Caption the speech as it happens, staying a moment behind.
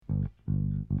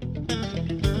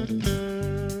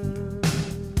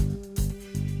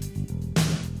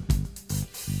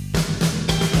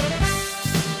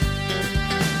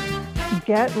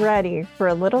Get ready for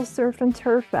a little surf and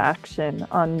turf action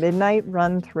on Midnight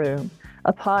Run Through,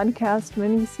 a podcast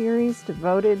miniseries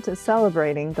devoted to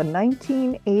celebrating the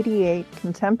 1988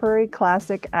 contemporary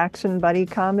classic action buddy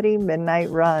comedy Midnight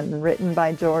Run, written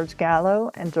by George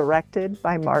Gallo and directed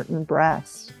by Martin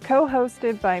Brest.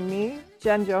 Co-hosted by me,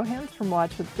 Jen Johans from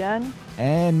Watch with Jen.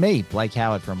 And me, Blake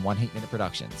Howard from One Hate Minute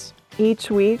Productions.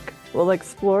 Each week, we'll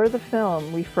explore the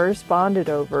film we first bonded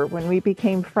over when we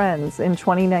became friends in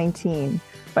 2019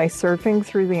 by surfing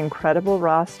through the incredible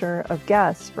roster of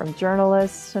guests from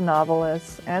journalists to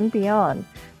novelists and beyond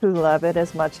who love it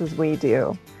as much as we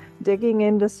do, digging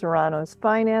into Serrano's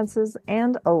finances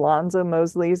and Alonzo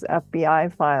Mosley's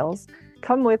FBI files.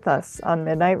 Come with us on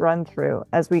Midnight Run Through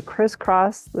as we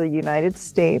crisscross the United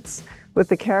States with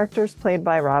the characters played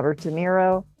by Robert De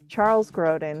Niro, Charles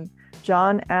Grodin,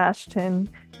 John Ashton,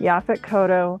 Yaphet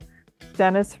Kotto,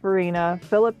 Dennis Farina,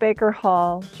 Philip Baker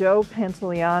Hall, Joe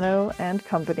Pantoliano, and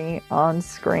company on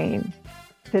screen.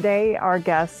 Today, our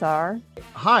guests are...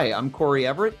 Hi, I'm Cory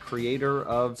Everett, creator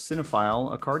of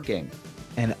Cinephile, a card game.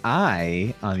 And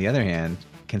I, on the other hand,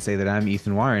 can say that I'm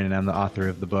Ethan Warren, and I'm the author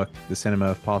of the book, The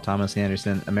Cinema of Paul Thomas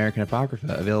Anderson, American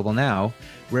Apocrypha, available now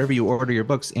wherever you order your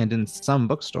books and in some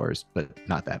bookstores, but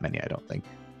not that many, I don't think.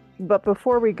 But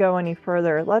before we go any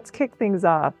further, let's kick things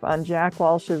off on Jack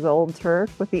Walsh's old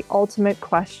turf with the ultimate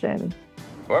question.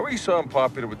 Why were you so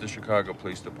unpopular with the Chicago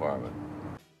Police Department?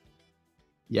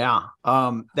 Yeah,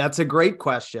 that's a great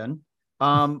question.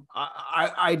 I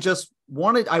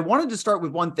wanted to start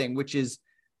with one thing, which is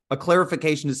a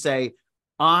clarification to say,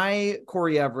 I,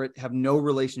 Cory Everett, have no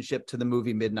relationship to the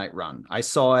movie Midnight Run. I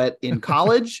saw it in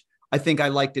college. I think I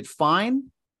liked it fine.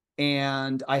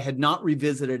 And I had not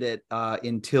revisited it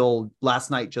until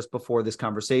last night, just before this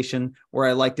conversation, where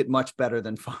I liked it much better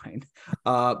than fine.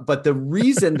 But the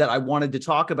reason that I wanted to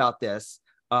talk about this,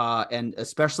 and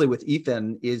especially with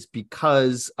Ethan, is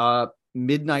because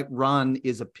Midnight Run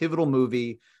is a pivotal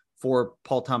movie for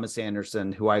Paul Thomas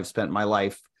Anderson, who I've spent my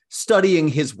life studying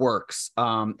his works.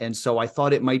 And so I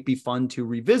thought it might be fun to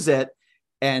revisit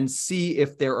and see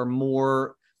if there are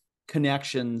more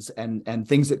connections and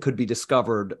things that could be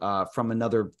discovered from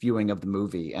another viewing of the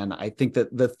movie. And I think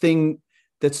that the thing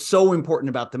that's so important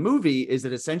about the movie is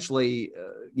that essentially,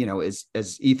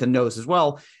 as Ethan knows as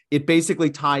well, it basically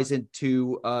ties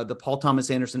into the Paul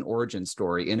Thomas Anderson origin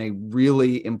story in a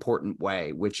really important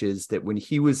way, which is that when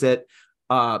he was at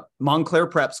Montclair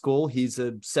Prep School, he's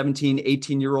a 17,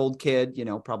 18-year-old kid,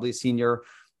 probably a senior.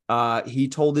 He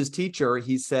told his teacher,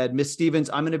 he said, "Miss Stevens,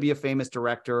 I'm going to be a famous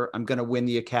director. I'm going to win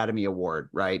the Academy Award,"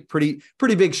 right? Pretty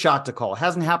big shot to call.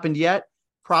 Hasn't happened yet.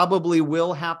 Probably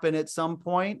will happen at some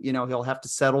point. He'll have to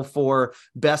settle for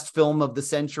best film of the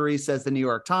century, says the New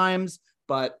York Times,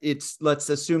 but let's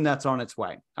assume that's on its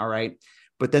way. All right.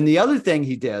 But then the other thing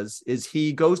he does is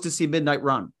he goes to see Midnight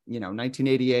Run,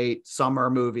 1988 summer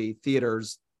movie,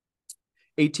 theaters,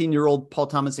 18-year-old Paul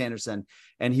Thomas Anderson.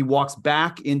 And he walks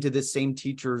back into this same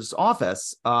teacher's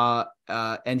office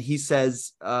and he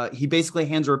says, he basically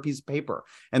hands her a piece of paper.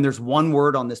 And there's one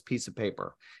word on this piece of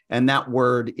paper. And that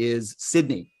word is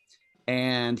Sydney.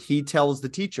 And he tells the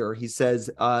teacher, he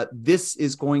says, this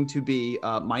is going to be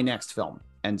my next film.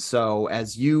 And so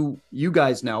as you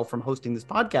guys know from hosting this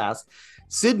podcast,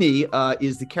 Sydney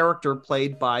is the character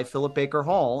played by Philip Baker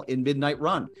Hall in Midnight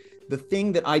Run. The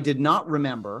thing that I did not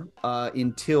remember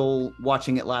until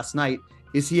watching it last night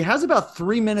is he has about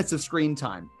 3 minutes of screen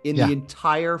time in the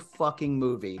entire fucking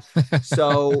movie.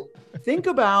 So think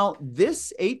about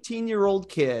this 18-year-old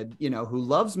kid, who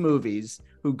loves movies,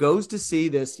 who goes to see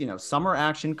this, summer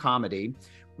action comedy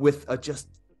with a just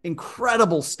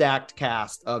incredible stacked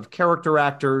cast of character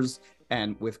actors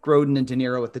and with Grodin and De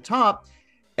Niro at the top.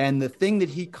 And the thing that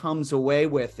he comes away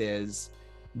with is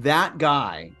that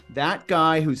guy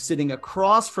who's sitting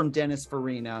across from Dennis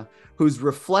Farina, whose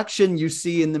reflection you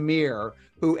see in the mirror,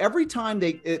 who every time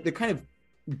the kind of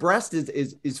Brest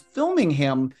is filming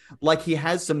him like he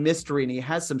has some mystery and he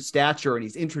has some stature and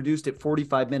he's introduced at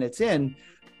 45 minutes in,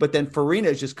 but then Farina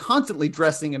is just constantly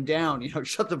dressing him down,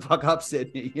 shut the fuck up,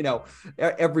 Sydney,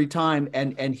 every time.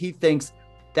 And he thinks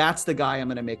that's the guy I'm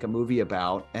going to make a movie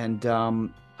about. And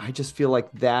I just feel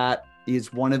like that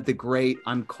is one of the great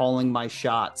I'm calling my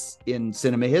shots in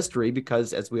cinema history,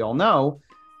 because as we all know,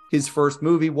 his first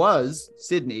movie was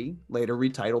Sydney, later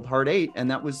retitled Hard Eight, and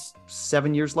that was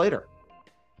 7 years later.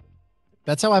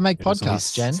 That's how I make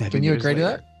podcasts, Jen. Can you agree to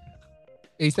that?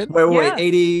 Ethan? Wait,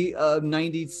 80,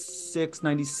 96,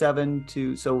 97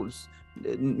 to, so it was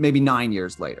maybe 9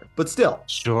 years later, but still.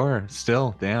 Sure,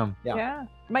 still, damn. Yeah.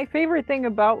 My favorite thing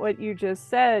about what you just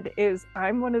said is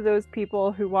I'm one of those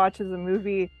people who watches a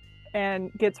movie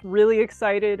and gets really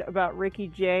excited about Ricky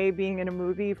Jay being in a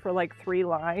movie for like 3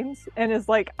 lines and is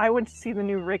like, I went to see the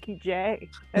new Ricky Jay.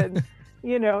 And,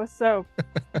 so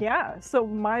yeah. So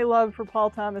my love for Paul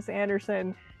Thomas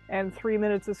Anderson and 3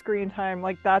 minutes of screen time,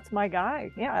 like that's my guy.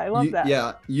 Yeah, I love that.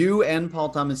 Yeah, you and Paul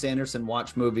Thomas Anderson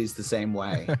watch movies the same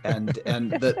way. And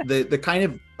the kind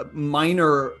of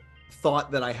minor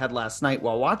thought that I had last night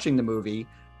while watching the movie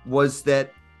was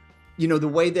that, the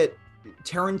way that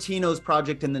Tarantino's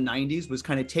project in the 90s was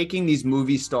kind of taking these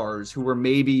movie stars who were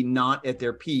maybe not at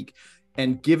their peak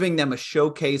and giving them a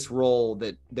showcase role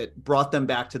that brought them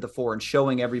back to the fore and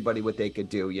showing everybody what they could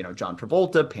do. John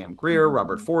Travolta, Pam Grier,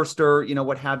 Robert Forster,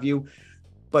 what have you.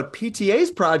 But PTA's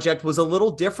project was a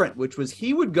little different, which was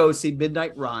he would go see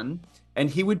Midnight Run and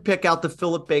he would pick out the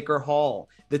Philip Baker Hall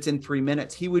that's in 3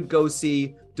 minutes. He would go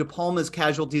see De Palma's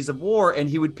Casualties of War and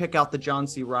he would pick out the John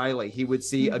C. Reilly. He would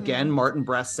see, again, Martin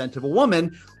Brest's Scent of a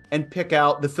Woman and pick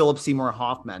out the Philip Seymour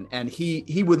Hoffman. And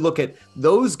he would look at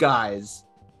those guys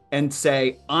and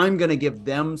say, I'm going to give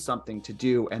them something to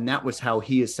do. And that was how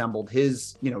he assembled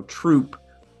his, troupe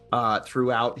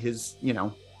throughout his,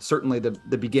 certainly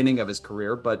the beginning of his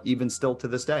career, but even still to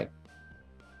this day.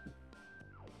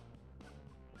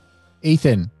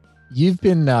 Ethan, you've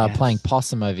been playing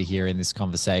possum over here in this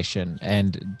conversation,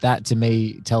 and that to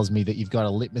me tells me that you've got a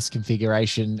litmus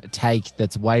configuration take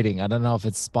that's waiting. I don't know if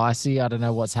it's spicy. I don't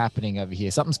know what's happening over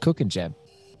here. Something's cooking, Jen.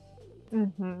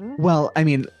 Mm-hmm. Well, I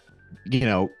mean,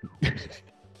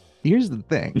 here's the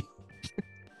thing.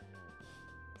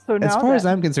 So now as far as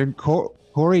I'm concerned,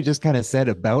 Cory just kind of said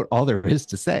about all there is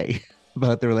to say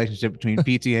about the relationship between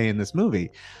PTA and this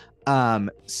movie.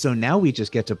 So now we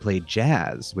just get to play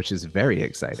jazz, which is very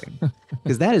exciting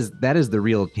because that is the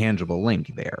real tangible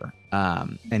link there.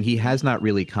 And he has not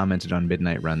really commented on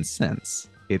Midnight Run since.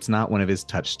 It's not one of his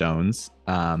touchstones.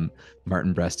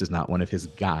 Martin Brest is not one of his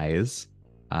guys.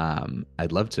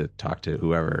 I'd love to talk to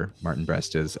whoever Martin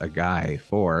Brest is a guy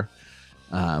for,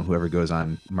 whoever goes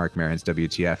on Mark Maron's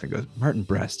WTF and goes, Martin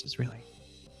Brest is really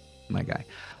my guy.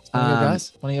 One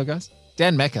of your guys?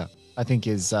 Dan Mecca, I think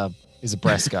is a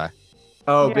Brest guy.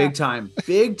 Oh, yeah. Big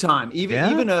time.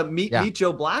 Even a Meet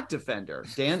Joe Black defender.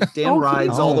 Dan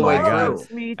rides all the way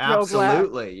through.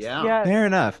 Absolutely. Yeah. Fair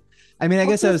enough. I mean, I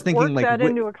guess I was thinking like that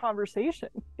into a conversation.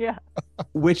 Yeah.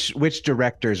 Which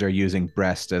directors are using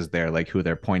Brest as their like who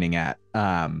they're pointing at?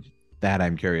 That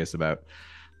I'm curious about.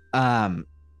 But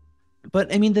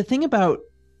I mean, the thing about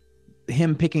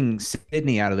him picking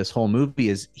Sidney out of this whole movie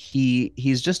is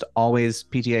he's just always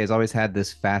PTA has always had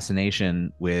this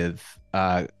fascination with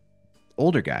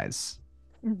older guys.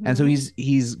 Mm-hmm. And so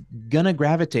he's gonna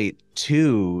gravitate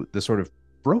to the sort of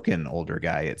broken older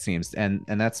guy, it seems, and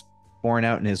that's borne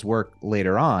out in his work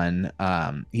later on.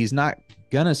 He's not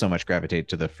gonna so much gravitate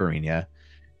to the Farina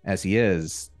as he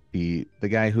is the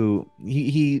guy who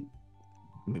he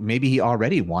maybe he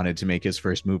already wanted to make his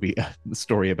first movie a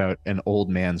story about an old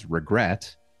man's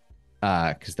regret,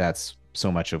 because that's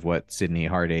so much of what Sidney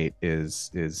Hardeight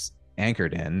is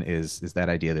anchored in is that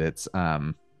idea that it's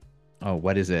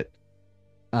what is it,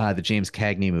 the James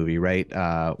Cagney movie, right?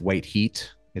 White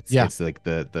Heat. It's like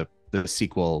the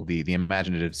sequel, the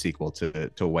imaginative sequel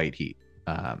to White Heat.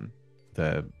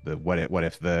 The what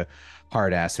if the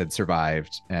hard ass had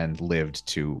survived and lived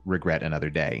to regret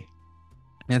another day.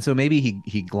 And so maybe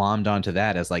he glommed onto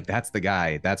that as like, that's the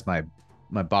guy, that's my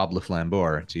Bob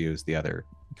LaFlambeau, to use the other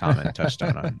common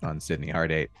touchstone on Sidney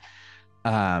Hardeight.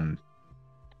 I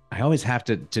always have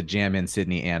to jam in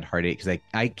Sidney and Hardeight because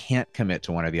I can't commit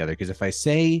to one or the other, because if I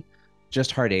say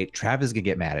just Hardeight, Trav is gonna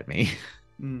get mad at me.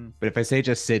 But if I say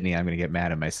just Sidney, I'm gonna get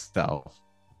mad at myself.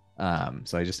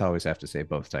 So I just always have to say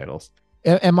both titles.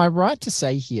 Am I right to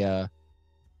say here,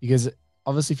 because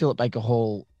obviously Philip Baker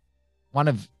Hall, one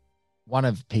of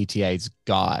PTA's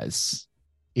guys,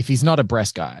 if he's not a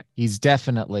Brest guy, he's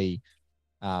definitely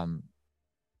a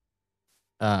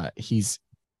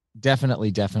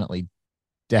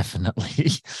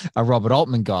Robert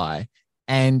Altman guy.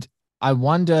 And I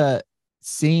wonder,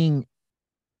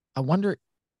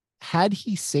 had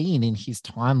he seen in his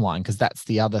timeline, because that's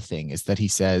the other thing, is that he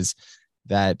says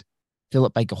that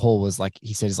Philip Baker Hall was like,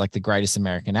 he said, is like the greatest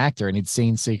American actor, and he'd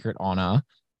seen Secret Honor,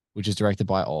 which is directed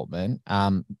by Altman,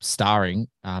 starring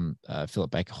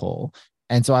Philip Baker Hall.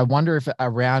 And so I wonder if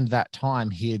around that time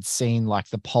he had seen like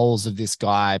the polls of this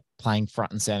guy playing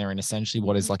front and center in essentially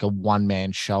what is like a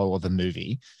one-man show of a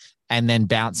movie, and then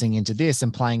bouncing into this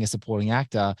and playing a supporting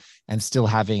actor and still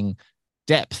having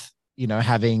depth,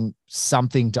 having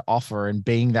something to offer and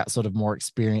being that sort of more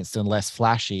experienced and less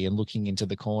flashy and looking into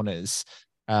the corners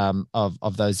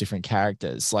of those different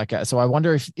characters. Like, so I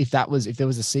wonder if there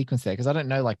was a sequence there, because I don't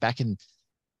know, like back in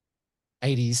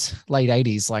 80s, late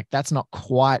 80s. Like that's not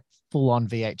quite full on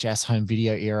VHS home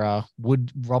video era.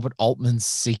 Would Robert Altman's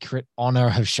Secret Honor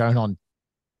have shown on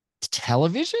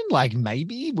television? Like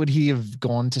maybe would he have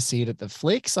gone to see it at the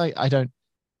flicks?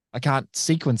 I can't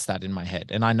sequence that in my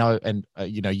head. And I know, and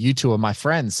you two are my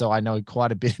friends, so I know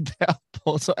quite a bit about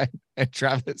Paul and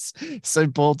Travis. So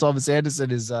Paul Thomas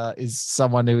Anderson is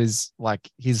someone who is like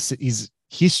his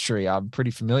history I'm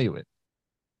pretty familiar with.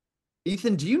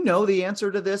 Ethan, do you know the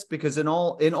answer to this? Because in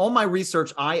all my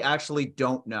research, I actually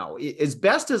don't know. As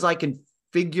best as I can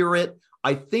figure it,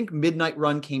 I think Midnight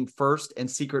Run came first and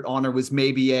Secret Honor was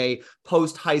maybe a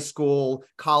post-high school,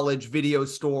 college video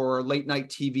store, late night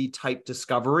TV type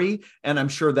discovery. And I'm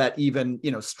sure that even,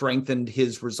 strengthened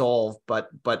his resolve. But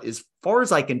as far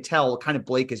as I can tell, kind of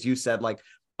Blake, as you said, like,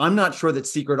 I'm not sure that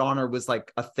Secret Honor was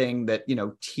like a thing that,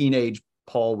 teenage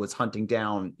Paul was hunting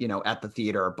down, at the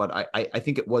theater. But I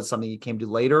think it was something he came to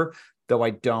later, though I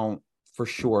don't for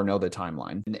sure know the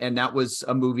timeline. And that was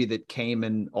a movie that came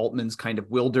in Altman's kind of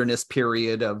wilderness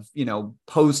period of,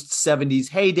 post 70s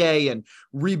heyday and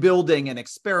rebuilding and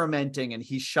experimenting. And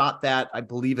he shot that, I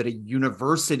believe, at a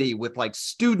university with like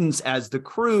students as the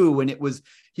crew. And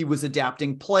he was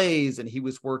adapting plays and he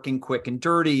was working quick and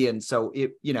dirty. And so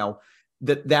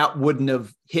that wouldn't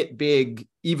have hit big,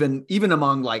 even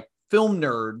among like film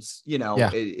nerds,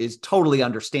 is totally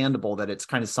understandable that it's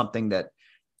kind of something that,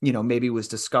 maybe was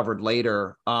discovered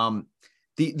later.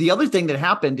 The other thing that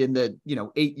happened in the,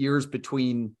 8 years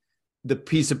between the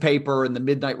piece of paper and the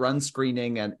Midnight Run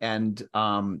screening and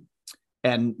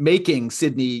making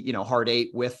Sydney, Hard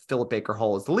Eight with Philip Baker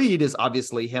Hall as the lead is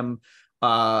obviously him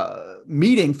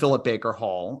meeting Philip Baker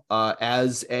Hall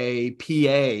as a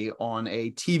PA on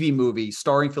a TV movie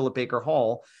starring Philip Baker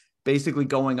Hall, basically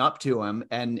going up to him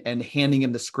and handing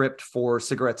him the script for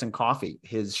Cigarettes and Coffee,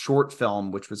 his short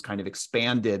film, which was kind of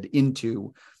expanded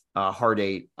into Hard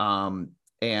Eight,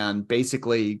 and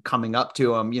basically coming up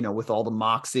to him, with all the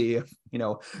moxie of,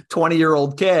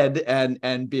 20-year-old kid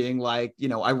and being like,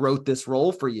 I wrote this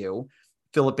role for you.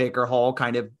 Philip Baker Hall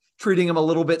kind of treating him a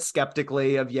little bit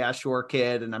skeptically of, yeah, sure,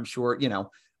 kid. And I'm sure,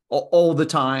 all the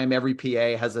time, every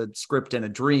PA has a script and a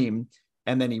dream.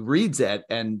 And then he reads it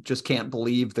and just can't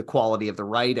believe the quality of the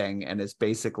writing and is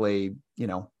basically,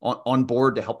 on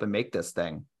board to help him make this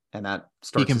thing. And that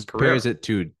starts his career. He compares it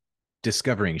to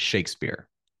discovering Shakespeare.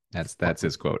 That's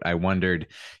his quote. I wondered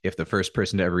if the first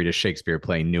person to ever read a Shakespeare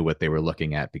play knew what they were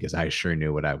looking at, because I sure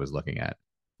knew what I was looking at.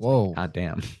 Whoa. God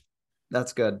damn.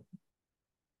 That's good.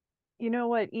 You know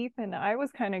what, Ethan, I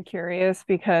was kind of curious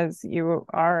because you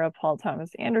are a Paul Thomas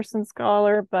Anderson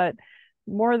scholar, but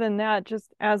more than that,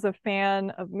 just as a fan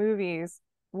of movies,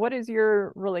 what is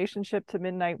your relationship to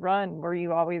Midnight Run? Were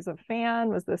you always a fan?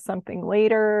 Was this something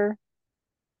later?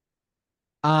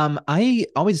 I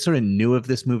always sort of knew of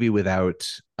this movie without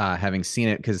having seen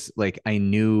it, because like I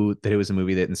knew that it was a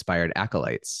movie that inspired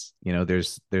acolytes.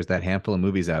 There's that handful of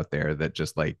movies out there that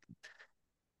just like,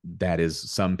 that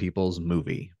is some people's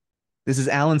movie. This is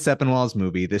Alan Sepinwall's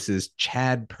movie. This is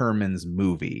Chad Perman's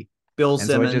movie. Bill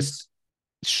Simmons.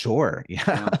 Sure.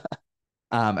 Yeah.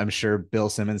 I'm sure Bill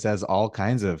Simmons has all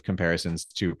kinds of comparisons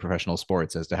to professional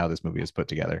sports as to how this movie is put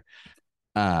together.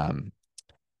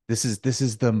 This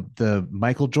is the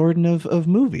Michael Jordan of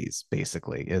movies,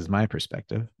 basically, is my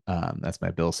perspective. That's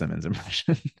my Bill Simmons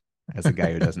impression as a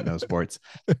guy who doesn't know sports.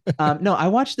 No, I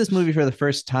watched this movie for the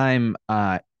first time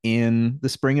in the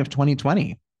spring of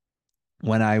 2020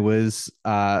 when I was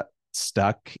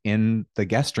stuck in the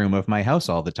guest room of my house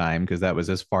all the time, because that was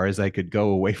as far as I could go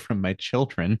away from my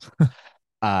children.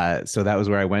 So that was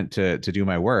where I went to do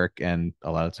my work, and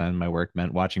a lot of time my work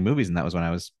meant watching movies, and that was when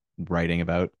I was writing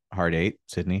about Hard Eight,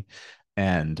 Sydney,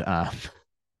 and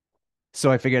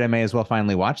so I figured I may as well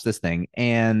finally watch this thing.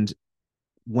 And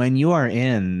when you are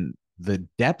in the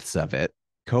depths of it,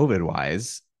 COVID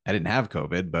wise, I didn't have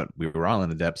COVID, but we were all in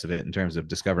the depths of it in terms of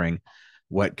discovering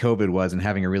what COVID was and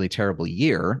having a really terrible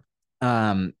year.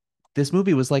 This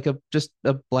movie was like just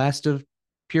a blast of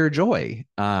pure joy.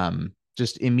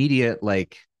 Just immediate,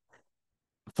 like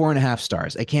 4.5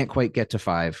 stars. I can't quite get to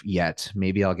 5 yet.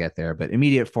 Maybe I'll get there, but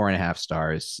immediate 4.5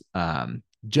 stars.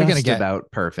 Just about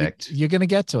perfect. You're going to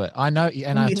get to it. I know.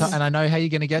 And I know how you're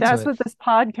going to get to it. That's what this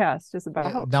podcast is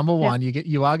about. Number one,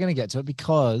 you are going to get to it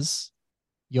because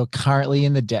you're currently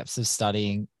in the depths of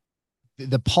studying.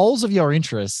 The poles of your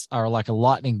interests are like a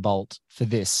lightning bolt for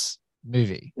this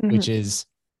movie, which is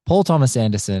Paul Thomas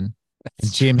Anderson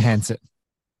and Jim Henson.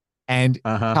 And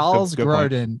Charles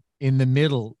Grodin in the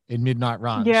middle in Midnight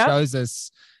Run shows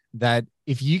us that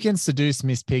if you can seduce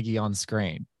Miss Piggy on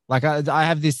screen, like I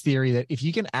have this theory that if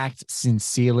you can act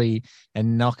sincerely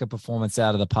and knock a performance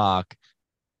out of the park,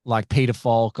 like Peter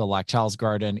Falk or like Charles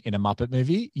Grodin in a Muppet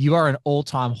movie, you are an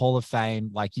all-time Hall of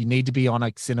Fame. Like you need to be on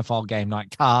a Cinephile game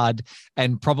night card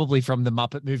and probably from the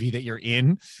Muppet movie that you're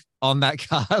in on that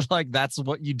card. Like that's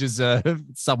what you deserve.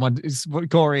 Someone is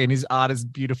Cory and his art is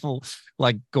beautiful,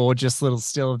 like gorgeous little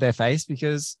still of their face,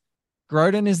 because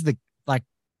Grodin is like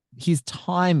his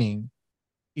timing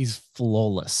is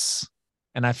flawless.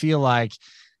 And I feel like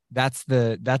that's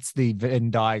the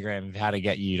Venn diagram of how to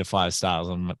get you to 5 stars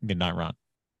on Midnight Run.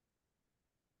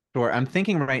 Sure. I'm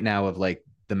thinking right now of like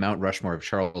the Mount Rushmore of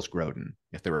Charles Grodin.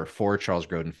 If there were 4 Charles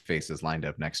Grodin faces lined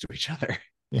up next to each other.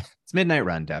 Yeah. It's Midnight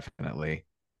Run, definitely.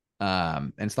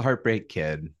 And it's the Heartbreak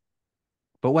Kid.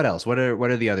 But what else? What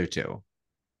are the other 2?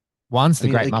 One's the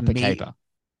Great like Muppet Caper.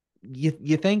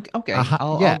 You think? Okay,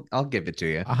 I'll give it to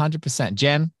you. 100%.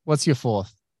 Jen, what's your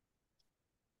 4th?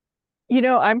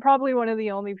 I'm probably one of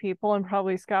the only people, and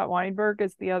probably Scott Weinberg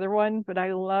is the other one, but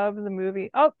I love the movie.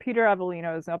 Oh, Peter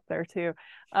Avellino is up there too.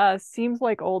 Seems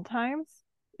Like Old Times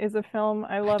is a film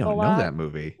I love a lot. I don't know that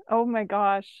movie. Oh my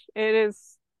gosh, it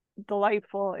is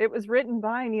delightful. It was written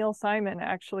by Neil Simon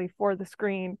actually for the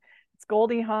screen. It's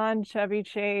Goldie Hawn, Chevy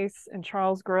Chase, and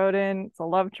Charles Grodin. It's a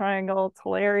love triangle. It's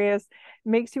hilarious. It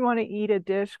makes you want to eat a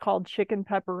dish called chicken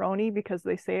pepperoni because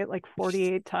they say it like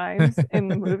 48 times in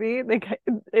the movie.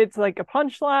 It's like a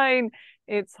punchline.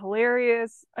 It's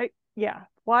hilarious.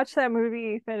 Watch that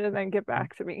movie, Ethan, and then get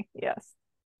back to me. Yes.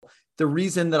 The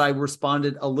reason that I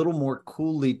responded a little more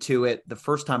coolly to it the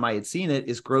first time I had seen it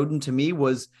is Grodin to me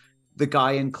was the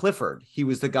guy in Clifford. He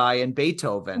was the guy in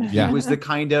Beethoven. Yeah. He was the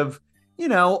kind of,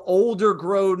 older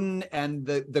Grodin, and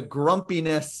the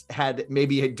grumpiness had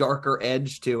maybe a darker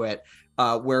edge to it.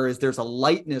 Whereas there's a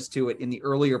lightness to it in the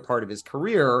earlier part of his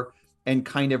career, and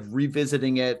kind of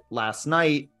revisiting it last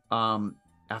night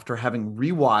after having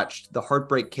rewatched The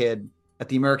Heartbreak Kid at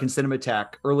the American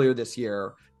Cinematheque earlier this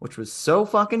year, which was so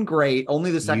fucking great. Only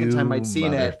the second time I'd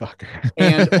seen it.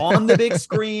 And on the big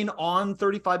screen on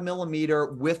 35 millimeter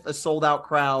with a sold out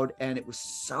crowd. And it was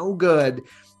so good.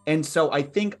 And so I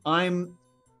think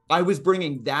I was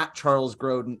bringing that Charles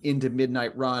Grodin into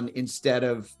Midnight Run instead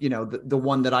of, the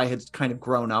one that I had kind of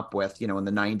grown up with, in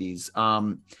the 90s.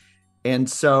 And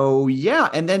so, yeah.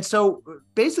 And then so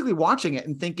basically watching it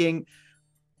and thinking,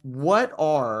 what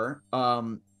are,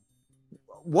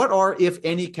 if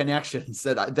any, connections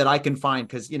that I can find?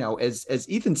 Because, as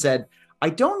Ethan said,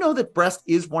 I don't know that Brest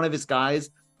is one of his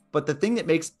guys, but the thing that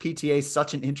makes PTA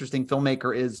such an interesting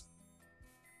filmmaker is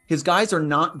his guys are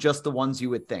not just the ones you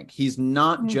would think. He's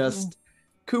not just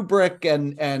Kubrick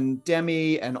and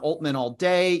Demi and Altman all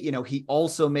day. He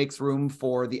also makes room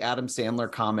for the Adam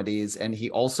Sandler comedies, and he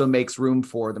also makes room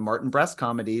for the Martin Brest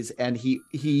comedies. And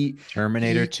he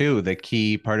Terminator 2, the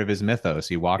key part of his mythos.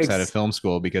 He walks out of film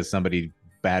school because somebody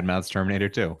badmouths Terminator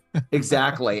 2.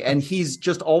 Exactly. And he's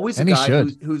just always a guy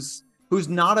who's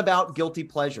not about guilty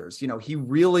pleasures. He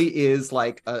really is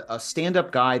like a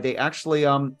stand-up guy. They actually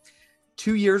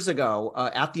 2 years ago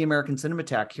at the American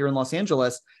Cinematheque here in Los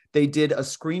Angeles, they did a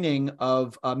screening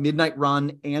of Midnight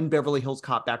Run and Beverly Hills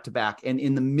Cop back to back. And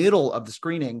in the middle of the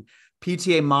screening,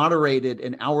 PTA moderated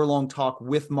an hour-long talk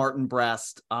with Martin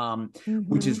Brest,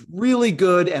 which is really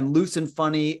good and loose and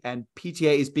funny. And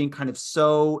PTA is being kind of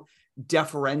so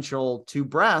deferential to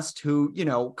Brest, who,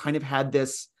 kind of had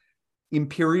this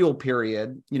imperial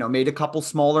period, made a couple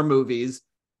smaller movies,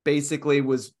 basically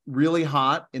was really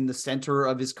hot in the center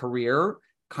of his career,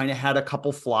 kind of had a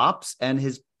couple flops, and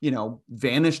has,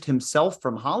 vanished himself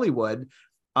from Hollywood.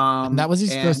 And that was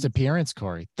his first appearance,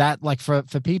 Cory. That, like, for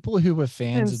people who were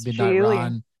fans of Midnight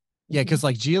Run, because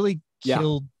like Geely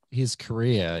killed his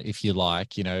career, if you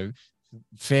like,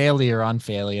 fairly or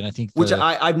unfairly. And I think which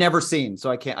I've never seen, so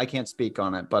I can't speak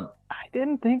on it, but I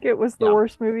didn't think it was the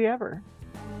worst movie ever.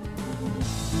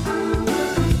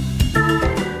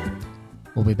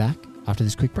 We'll be back after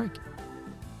this quick break.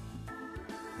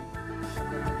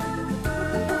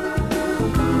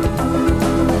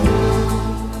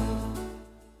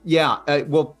 Yeah,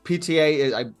 well,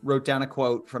 PTA, I wrote down a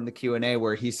quote from the Q&A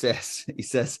where he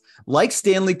says, like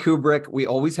Stanley Kubrick, we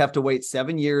always have to wait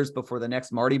 7 years before the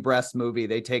next Marty Brest movie.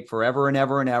 They take forever and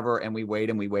ever and ever, and we wait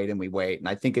and we wait and we wait. And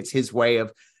I think it's his way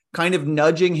of kind of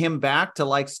nudging him back to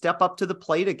like step up to the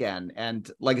plate again. And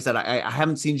like I said, I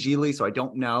haven't seen Geely, so I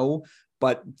don't know.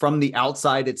 But from the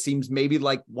outside, it seems maybe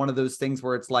like one of those things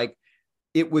where it's like,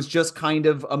 it was just kind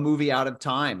of a movie out of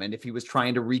time. And if he was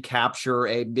trying to recapture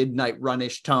a Midnight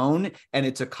Run-ish tone, and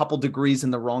it's a couple degrees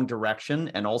in the wrong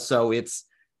direction. And also it's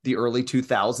the early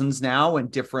 2000s now, and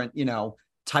different,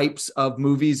 types of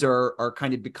movies are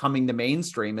kind of becoming the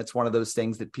mainstream. It's one of those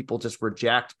things that people just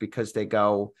reject because they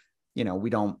go, we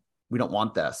don't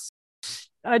want this.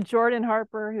 Jordan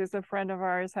Harper, who's a friend of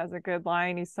ours, has a good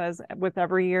line. He says, with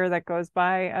every year that goes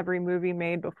by, every movie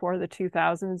made before the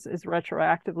 2000s is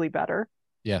retroactively better.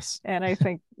 Yes. And I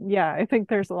think, yeah, I think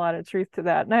there's a lot of truth to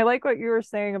that. And I like what you were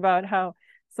saying about how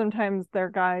sometimes their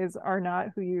guys are not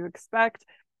who you expect.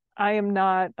 I am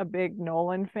not a big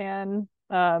Nolan fan.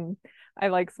 I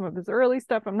like some of his early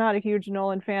stuff. I'm not a huge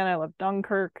Nolan fan. I love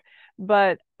Dunkirk,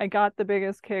 but I got the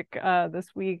biggest kick this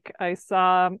week. I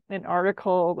saw an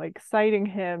article like citing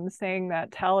him, saying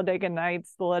that Talladega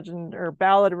Nights, the legend or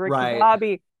Ballad of Ricky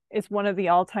Bobby, is one of the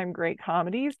all-time great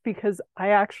comedies, because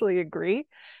I actually agree.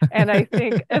 And I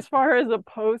think as far as a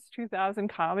post-2000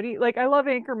 comedy, like I love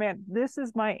Anchorman. This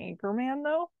is my Anchorman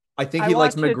though. I think he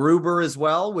likes MacGruber as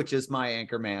well, which is my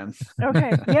Anchorman.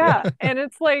 Okay, yeah. And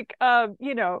it's like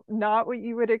not what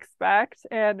you would expect.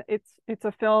 And it's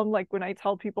a film, like when I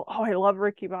tell people, oh, I love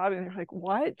Ricky Bobby, and they're like,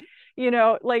 what?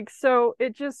 Like, so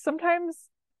it just sometimes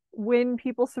when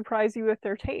people surprise you with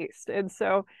their taste. And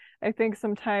so I think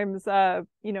sometimes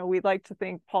we'd like to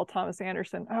think Paul Thomas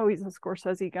Anderson, oh, he's a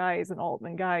Scorsese guy, he's an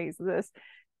Altman guy, he's this.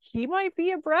 He might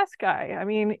be a breast guy. I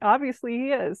mean, obviously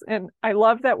he is. And I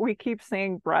love that we keep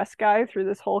saying breast guy through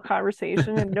this whole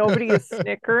conversation and nobody is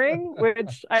snickering,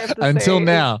 which I have to until say.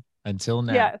 Now. Until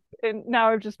now. Yes. And now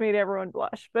I've just made everyone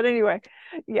blush. But anyway,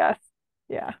 yes.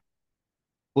 Yeah.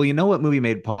 Well, you know what movie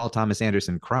made Paul Thomas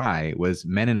Anderson cry was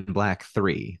Men in Black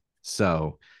 3.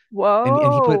 So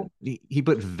whoa. And he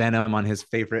put Venom on his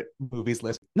favorite movies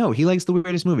list. No, he likes the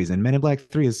weirdest movies, and Men in Black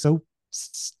 3 is so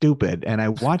stupid. And I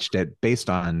watched it based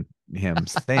on him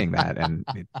saying that, and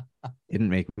it didn't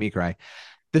make me cry.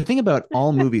 The thing about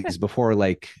all movies before,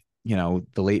 like, the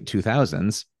late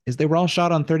 2000s is they were all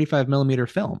shot on 35 millimeter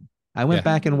film. I went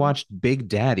back and watched Big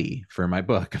Daddy for my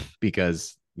book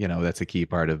because that's a key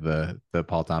part of the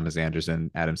Paul Thomas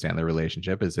Anderson Adam Sandler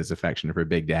relationship, is his affection for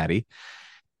Big Daddy.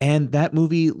 And that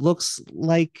movie looks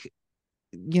like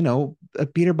a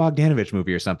Peter Bogdanovich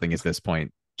movie or something at this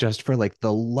point, just for like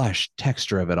the lush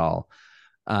texture of it all.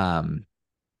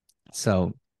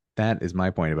 So that is my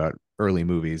point about early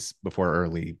movies before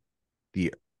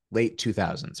the late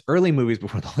 2000s. Early movies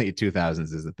before the late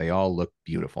 2000s is that they all look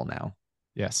beautiful now.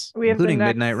 Yes. We have including the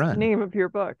next Midnight Run. Name of your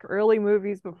book, Early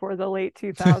Movies Before the Late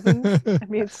 2000s. I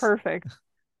mean, it's perfect.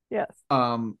 Yes.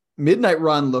 Midnight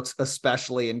Run looks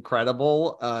especially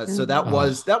incredible. So that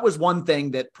was one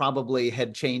thing that probably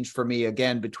had changed for me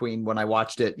again between when I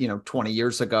watched it, 20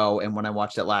 years ago and when I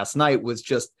watched it last night, was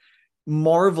just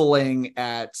marveling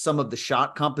at some of the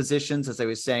shot compositions. As I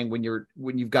was saying, when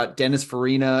you've got Dennis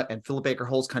Farina and Philip Baker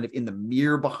Hall's kind of in the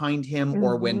mirror behind him,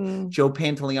 or when Joe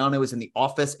Pantoliano is in the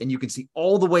office and you can see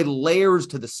all the way layers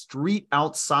to the street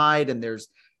outside, and there's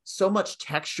so much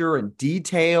texture and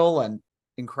detail and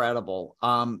incredible.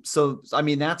 So I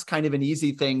mean, that's kind of an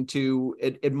easy thing to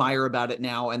admire about it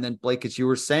now. And then Blake, as you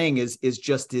were saying, is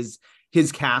just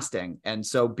his casting. And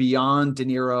so beyond De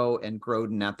Niro and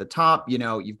Grodin at the top,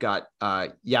 you've got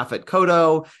Yaphet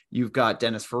Kotto, you've got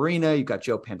Dennis Farina, you've got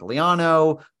Joe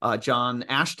Pantoliano, John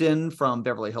Ashton from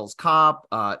Beverly Hills Cop,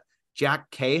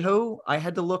 Jack Kehoe, I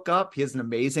had to look up. He has an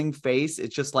amazing face.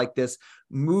 It's just like this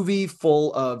movie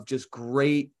full of just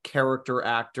great character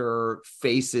actor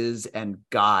faces and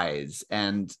guys,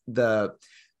 and the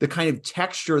kind of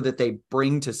texture that they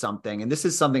bring to something. And this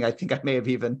is something I think I may have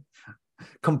even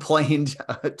complained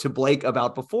to Blake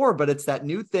about before, but it's that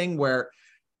new thing where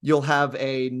you'll have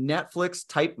a Netflix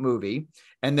type movie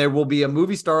and there will be a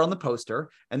movie star on the poster,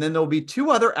 and then there'll be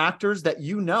two other actors that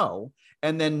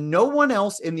and then no one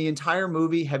else in the entire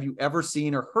movie have you ever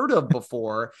seen or heard of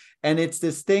before. And it's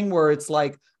this thing where it's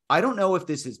like, I don't know if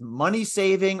this is money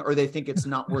saving or they think it's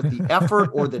not worth the effort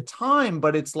or the time,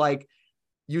 but it's like,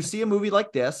 you see a movie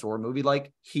like this or a movie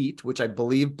like Heat, which I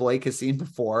believe Blake has seen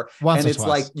before. Once and it's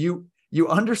twice. like, you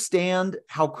understand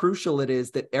how crucial it is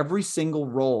that every single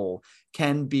role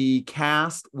can be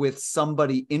cast with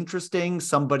somebody interesting,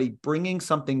 somebody bringing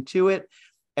something to it.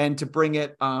 And to bring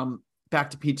it back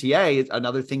to PTA,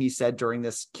 another thing he said during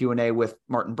this Q&A with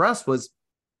Martin Brest was,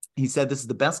 he said this is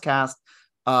the best cast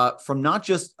from not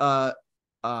just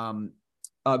Grodin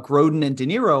and De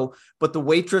Niro, but the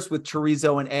waitress with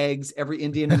chorizo and eggs, every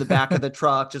Indian in the back of the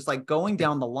truck, just like going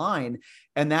down the line.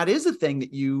 And that is a thing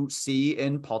that you see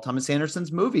in Paul Thomas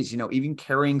Anderson's movies, even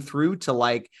carrying through to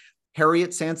like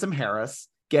Harriet Sansom Harris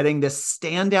getting this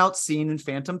standout scene in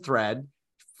Phantom Thread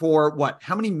for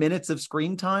how many minutes of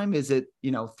screen time? Is it,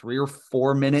 3 or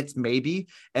 4 minutes maybe,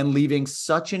 and leaving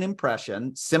such an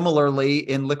impression. Similarly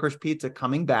in Licorice Pizza,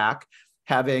 coming back,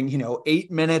 having,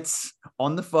 8 minutes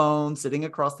on the phone, sitting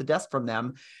across the desk from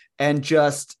them, and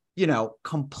just,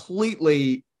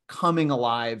 completely coming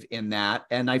alive in that.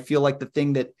 And I feel like the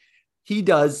thing that he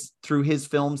does through his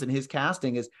films and his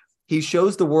casting is he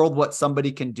shows the world what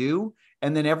somebody can do.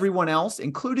 And then everyone else,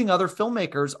 including other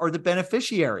filmmakers, are the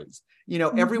beneficiaries.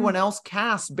 Everyone else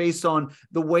casts based on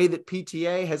the way that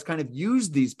PTA has kind of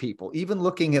used these people, even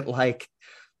looking at like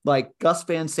Gus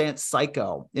Van Sant's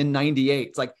Psycho in 98.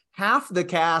 It's like half the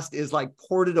cast is like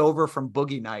ported over from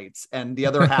Boogie Nights, and the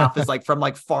other half is like from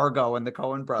like Fargo and the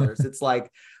Coen brothers. It's like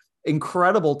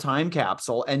incredible time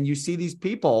capsule. And you see these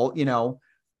people,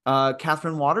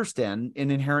 Catherine Waterston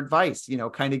in Inherent Vice,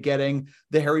 kind of getting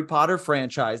the Harry Potter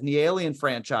franchise and the Alien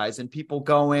franchise, and people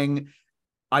going,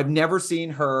 I've never seen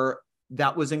her.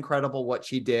 That was incredible what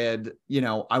she did.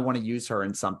 I want to use her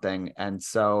in something. And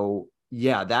so,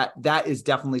 yeah, that is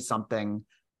definitely something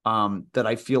that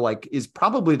I feel like is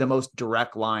probably the most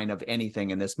direct line of anything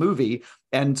in this movie,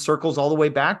 and circles all the way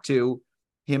back to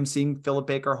him seeing Philip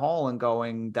Baker Hall and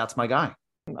going, that's my guy.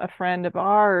 A friend of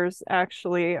ours,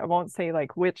 actually, I won't say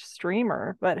like which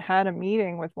streamer, but had a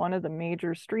meeting with one of the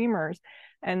major streamers,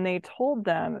 and they told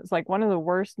them it's like one of the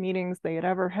worst meetings they had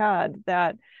ever had,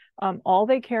 that all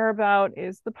they care about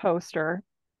is the poster.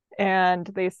 And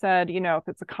they said, if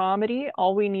it's a comedy,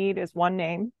 all we need is one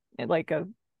name, like a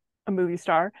movie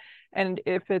star. And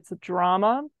if it's a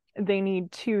drama, they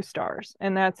need 2 stars,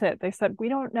 and that's it. They said, we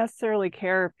don't necessarily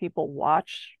care if people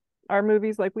watch our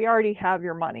movies. Like, we already have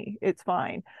your money. It's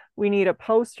fine. We need a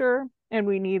poster and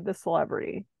we need the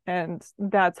celebrity. And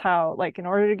that's how, like, in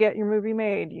order to get your movie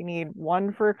made, you need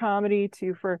 1 for a comedy,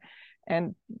 2 for,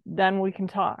 and then we can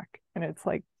talk. And it's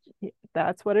like,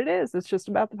 that's what it is. It's just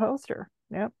about the poster.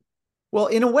 Yep. Well,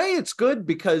 in a way, it's good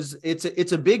because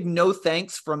it's a big no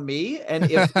thanks from me. And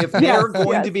if they're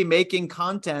going to be making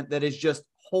content that is just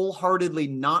wholeheartedly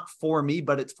not for me,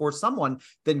 but it's for someone,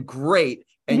 then great.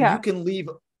 And you can leave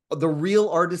the real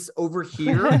artists over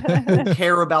here who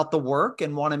care about the work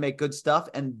and want to make good stuff.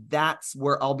 And that's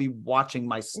where I'll be watching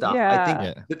my stuff. I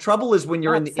think the trouble is when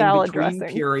you're in the in-between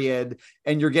period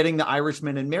and you're getting the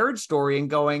Irishman and Marriage Story and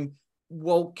going,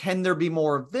 well, can there be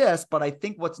more of this? But I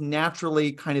think what's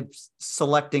naturally kind of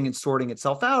selecting and sorting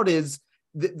itself out is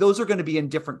those are going to be in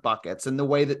different buckets. And the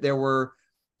way that there were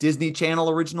Disney Channel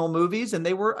original movies, and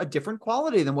they were a different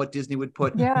quality than what Disney would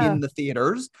put in the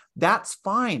theaters. That's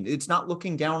fine. It's not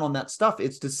looking down on that stuff.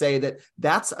 It's to say that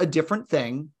that's a different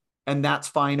thing, and that's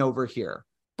fine over here.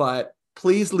 But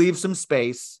please leave some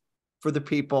space for the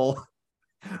people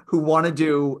who want to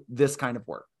do this kind of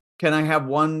work. Can I have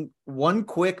one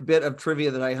quick bit of trivia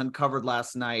that I uncovered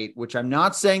last night, which I'm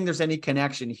not saying there's any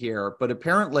connection here, but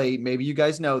apparently, maybe you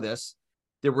guys know this,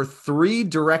 there were 3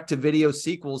 direct-to-video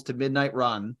sequels to Midnight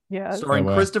Run, starring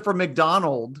Christopher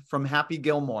McDonald from Happy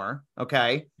Gilmore.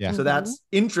 Okay, so that's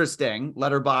interesting.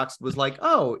 Letterboxd was like,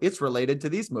 "Oh, it's related to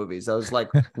these movies." I was like,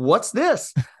 "What's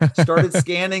this?" Started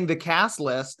scanning the cast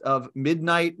list of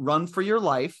Midnight Run for Your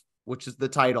Life, which is the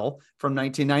title from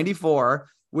 1994,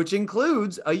 which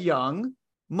includes a young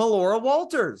Melora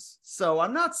Walters. So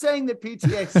I'm not saying that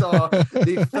PTA saw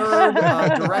the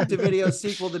 3rd direct-to-video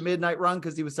sequel to Midnight Run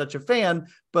because he was such a fan,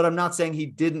 but I'm not saying he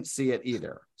didn't see it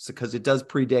either, because it does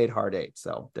predate Hard 8.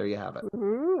 So there you have it.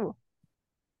 Ooh.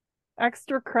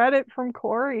 Extra credit from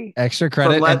Cory. Extra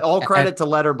credit. All credit to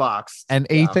Letterboxd. And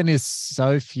Ethan is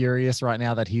so furious right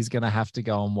now that he's going to have to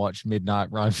go and watch Midnight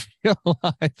Run for Your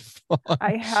Life.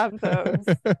 I have those.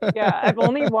 Yeah, I've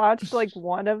only watched like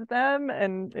one of them,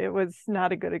 and it was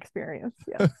not a good experience.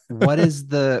 Yeah. What is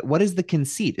the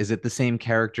conceit? Is it the same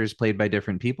characters played by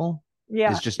different people? Yeah.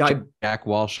 It's just Jack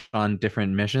Walsh on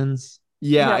different missions?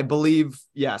 Yeah, I believe,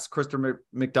 yes, Christopher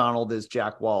McDonald is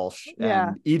Jack Walsh.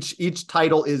 And each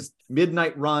title is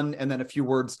Midnight Run, and then a few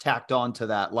words tacked on to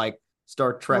that, like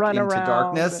Star Trek Into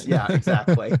Darkness. Yeah,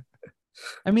 exactly.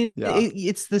 I mean,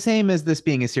 it's the same as this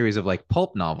being a series of like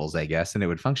pulp novels, I guess, and it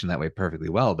would function that way perfectly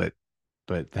well. But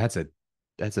that's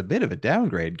a bit of a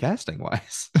downgrade casting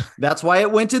wise. That's why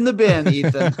it went in the bin,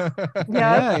 Ethan.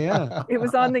 Yeah. It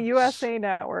was on the USA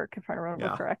Network, if I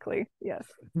remember correctly. Yes.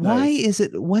 What is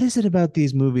it about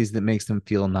these movies that makes them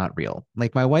feel not real?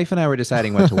 Like, my wife and I were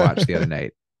deciding what to watch the other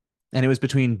night, and it was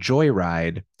between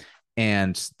Joyride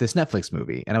and this Netflix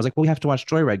movie. And I was like, well, we have to watch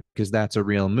Joyride because that's a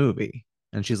real movie.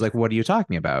 And she's like, what are you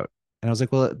talking about? And I was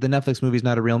like, well, the Netflix movie is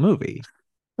not a real movie.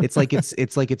 It's like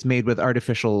it's made with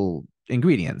artificial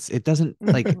ingredients. It doesn't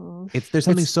like there's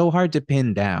something so hard to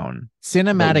pin down.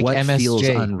 Cinematic what MSG feels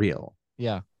unreal.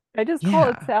 Yeah. I just call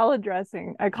it salad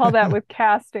dressing. I call that with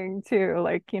casting too.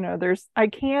 Like, I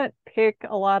can't pick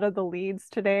a lot of the leads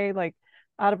today, like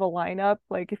out of a lineup.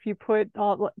 Like if you put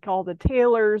all the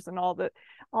Taylors and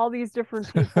all these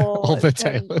different people, all the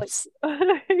Taylors.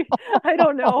 I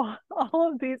don't know,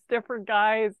 all of these different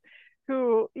guys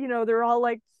who, they're all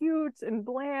like cute and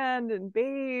bland and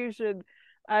beige, and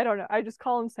I don't know. I just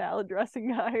call them salad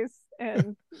dressing guys.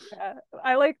 And yeah,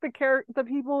 I like the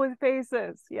people with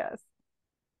faces. Yes.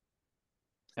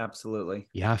 Absolutely.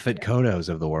 Yaphet Kodos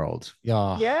of the world.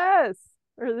 Yeah. Yes.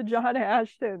 Or the John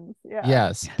Ashtons. Yeah.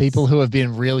 Yes. People who have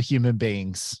been real human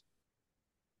beings.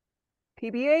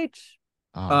 PBH.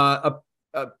 Oh.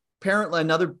 Apparently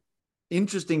another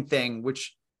interesting thing,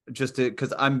 which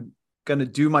because I'm going to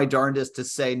do my darndest to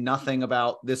say nothing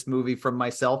about this movie from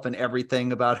myself and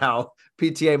everything about how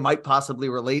PTA might possibly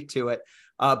relate to it.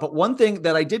 But one thing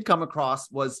that I did come across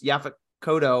was Yaphet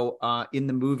Kotto in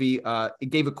the movie. It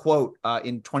gave a quote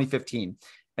in 2015.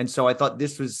 And so I thought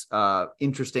this was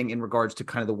interesting in regards to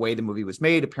kind of the way the movie was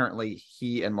made. Apparently,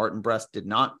 he and Martin Brest did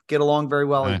not get along very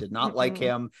well. He did not like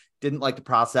him, didn't like the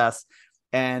process.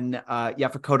 And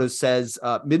Yaphet Kotto says,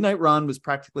 Midnight Run was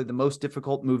practically the most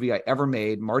difficult movie I ever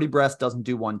made. Marty Brest doesn't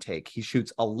do one take. He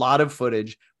shoots a lot of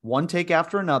footage, one take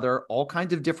after another, all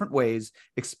kinds of different ways,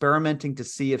 experimenting to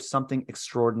see if something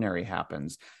extraordinary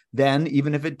happens. Then,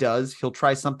 even if it does, he'll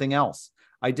try something else.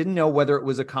 I didn't know whether it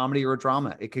was a comedy or a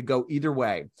drama. It could go either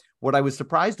way. What I was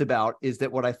surprised about is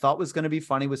that what I thought was going to be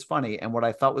funny was funny, and what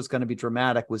I thought was going to be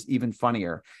dramatic was even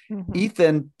funnier. Mm-hmm.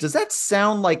 Ethan, does that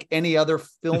sound like any other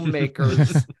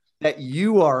filmmakers that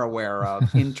you are aware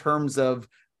of in terms of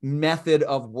method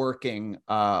of working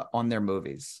on their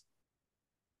movies?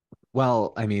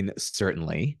 Well, I mean,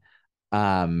 certainly.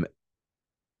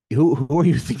 Who are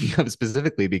you thinking of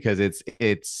specifically? Because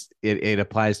it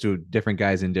applies to different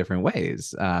guys in different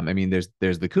ways. I mean,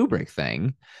 there's the Kubrick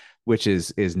thing, which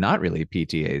is not really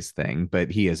PTA's thing, but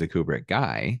he is a Kubrick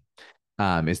guy.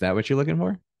 Is that what you're looking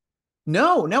for?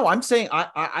 No, I'm saying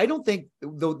I don't think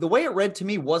the way it read to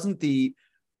me wasn't the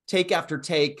take after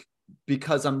take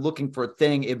because I'm looking for a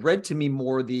thing. It read to me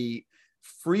more the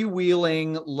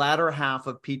freewheeling latter half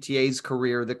of PTA's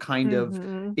career, the kind of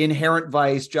Inherent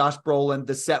Vice, Josh Brolin,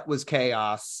 the set was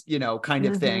chaos, kind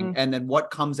of thing. And then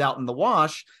what comes out in the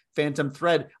wash, Phantom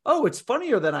Thread, oh, it's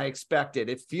funnier than I expected.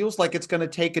 It feels like it's going to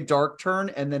take a dark turn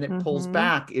and then it pulls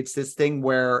back. It's this thing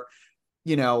where,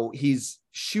 he's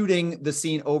shooting the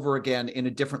scene over again in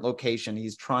a different location.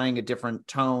 He's trying a different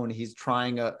tone. He's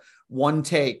trying a one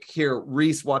take. Here,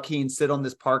 Reese, Joaquin, sit on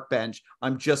this park bench.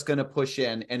 I'm just going to push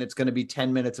in, and it's going to be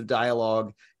 10 minutes of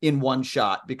dialogue in one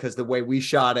shot because the way we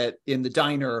shot it in the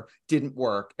diner didn't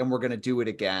work, and we're going to do it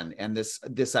again. And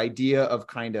this idea of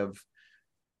kind of,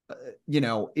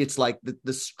 it's like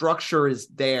the structure is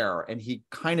there, and he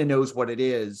kind of knows what it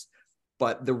is,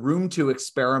 but the room to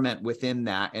experiment within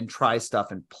that and try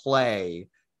stuff and play,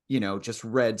 just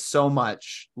read so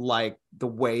much like the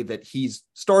way that he's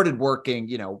started working,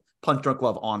 Punch Drunk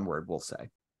Love onward, we'll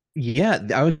say. Yeah,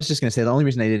 I was just going to say the only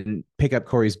reason I didn't pick up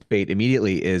Cory's bait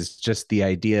immediately is just the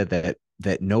idea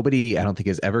that nobody, I don't think,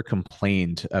 has ever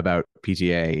complained about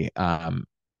PTA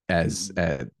as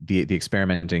the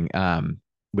experimenting,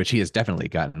 which he has definitely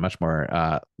gotten much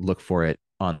more look for it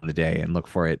on the day and look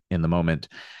for it in the moment.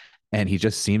 And he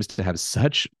just seems to have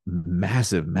such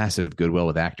massive, massive goodwill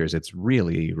with actors. It's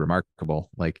really remarkable.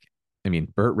 Like, I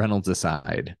mean, Burt Reynolds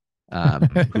aside,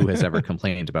 who has ever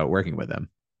complained about working with him?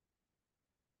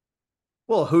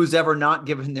 Well, who's ever not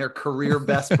given their career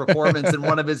best performance in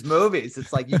one of his movies?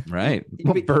 It's like, right.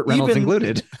 Well, Burt Reynolds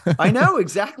included. I know,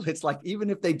 exactly. It's like, even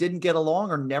if they didn't get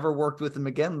along or never worked with him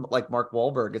again, like Mark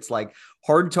Wahlberg, it's like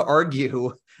hard to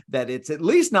argue that it's at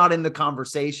least not in the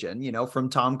conversation, from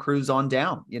Tom Cruise on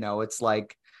down. It's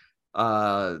like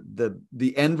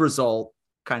the end result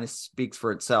kind of speaks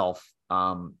for itself.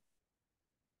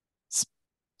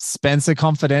 Spencer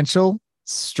Confidential,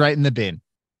 straight in the bin.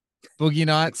 Boogie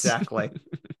Nights, exactly.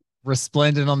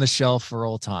 Resplendent on the shelf for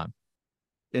all time.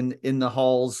 In the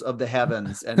halls of the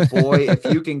heavens. And boy, if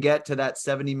you can get to that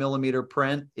 70 millimeter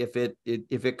print, if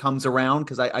it comes around,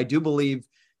 because I do believe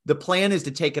the plan is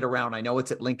to take it around. I know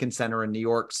it's at Lincoln Center in New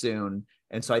York soon.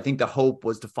 And so I think the hope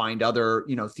was to find other,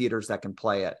 theaters that can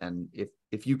play it. And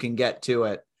if you can get to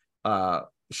it,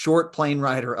 short, plane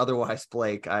ride or otherwise,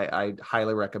 Blake, I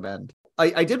highly recommend.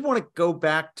 I did want to go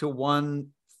back to one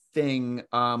thing,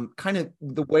 kind of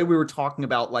the way we were talking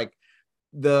about, like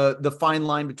the fine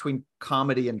line between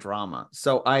comedy and drama.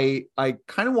 So I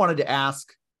kind of wanted to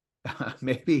ask,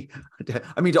 maybe,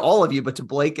 to all of you, but to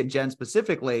Blake and Jen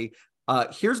specifically,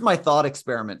 here's my thought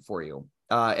experiment for you.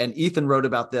 And Ethan wrote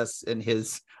about this in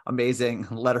his amazing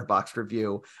Letterboxd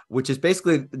review, which is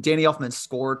basically Danny Elfman's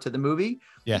score to the movie.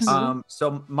 Yes.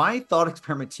 So my thought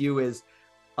experiment to you is,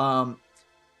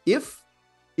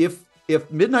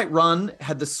 if Midnight Run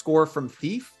had the score from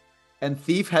Thief and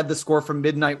Thief had the score from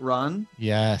Midnight Run,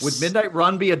 yes, would Midnight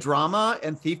Run be a drama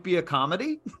and Thief be a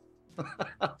comedy?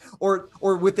 or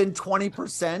within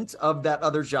 20% of that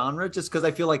other genre, just because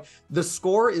I feel like the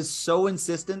score is so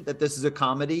insistent that this is a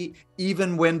comedy,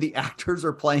 even when the actors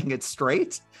are playing it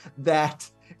straight, that,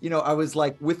 you know, I was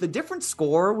like, with a different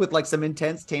score, with like some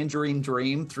intense Tangerine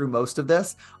Dream through most of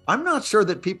this, I'm not sure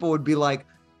that people would be like,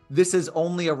 this is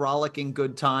only a rollicking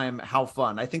good time, how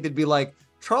fun. I think they'd be like,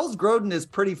 Charles Grodin is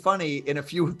pretty funny in a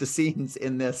few of the scenes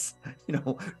in this, you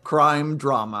know, crime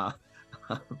drama.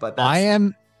 But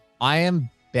that's... I am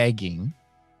begging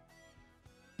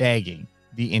the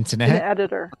internet, An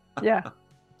editor. Yeah.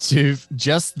 to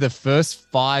just the first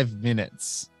 5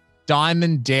 minutes,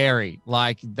 Diamond Dairy,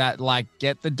 like that, like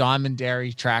get the Diamond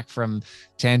Dairy track from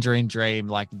Tangerine Dream,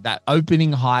 like that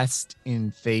opening heist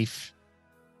in Thief,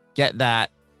 get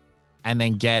that, and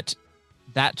then get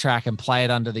that track and play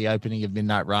it under the opening of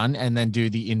Midnight Run, and then do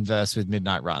the inverse with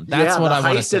Midnight Run. That's what I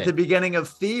want to see. At the beginning of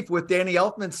Thief with Danny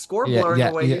Elfman's score blurring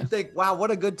away. You'd think, wow, what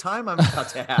a good time I'm about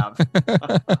to have.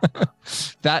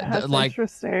 That's like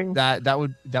interesting. that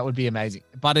would be amazing.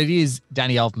 But it is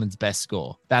Danny Elfman's best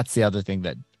score. That's the other thing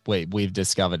that we've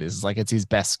discovered, is like it's his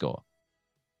best score.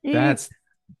 It's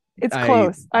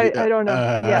close. I don't know.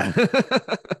 Yeah.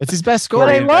 It's his best score.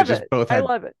 But I love it. Both I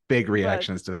love it. big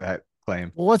reactions to that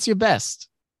claim. Well, what's your best?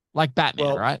 Like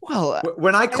Batman, right? Well,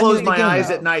 when I close my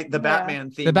eyes at night, the Batman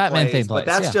theme plays, but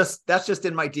that's just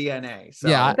in my DNA. So.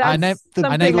 Yeah, I named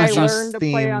I learned to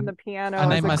play on the piano. I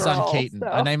named my son Keaton. So.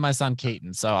 I named my son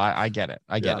Keaton, so I get it.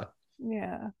 I get it.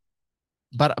 Yeah.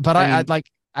 But I like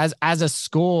as a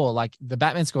score, like the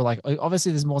Batman score, like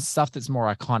obviously there's more stuff that's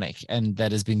more iconic and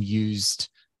that has been used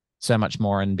so much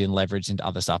more and been leveraged into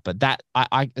other stuff. But that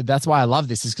that's why I love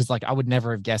this, is because like I would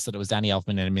never have guessed that it was Danny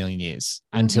Elfman in a million years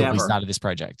until we started this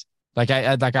project. Like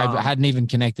I hadn't even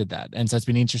connected that. And so it's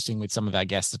been interesting with some of our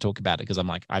guests to talk about it, because I'm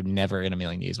like, I've never in a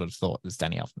million years would have thought it was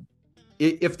Danny Elfman.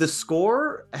 If the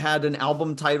score had an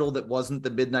album title that wasn't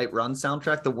the Midnight Run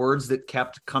soundtrack, the words that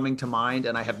kept coming to mind,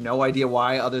 and I have no idea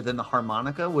why other than the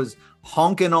harmonica, was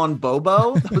Honkin' on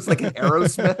Bobo. That was like an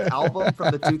Aerosmith album from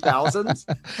the 2000s.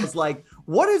 I was like,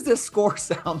 what does this score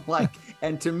sound like?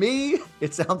 And to me,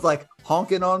 it sounds like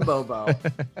Honkin' on Bobo.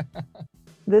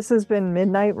 This has been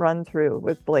Midnight Run Through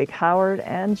with Blake Howard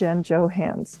and Jen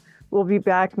Johans. We'll be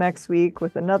back next week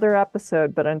with another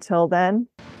episode, but until then,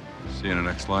 See you in the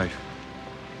next life.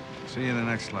 See you in the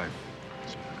next life.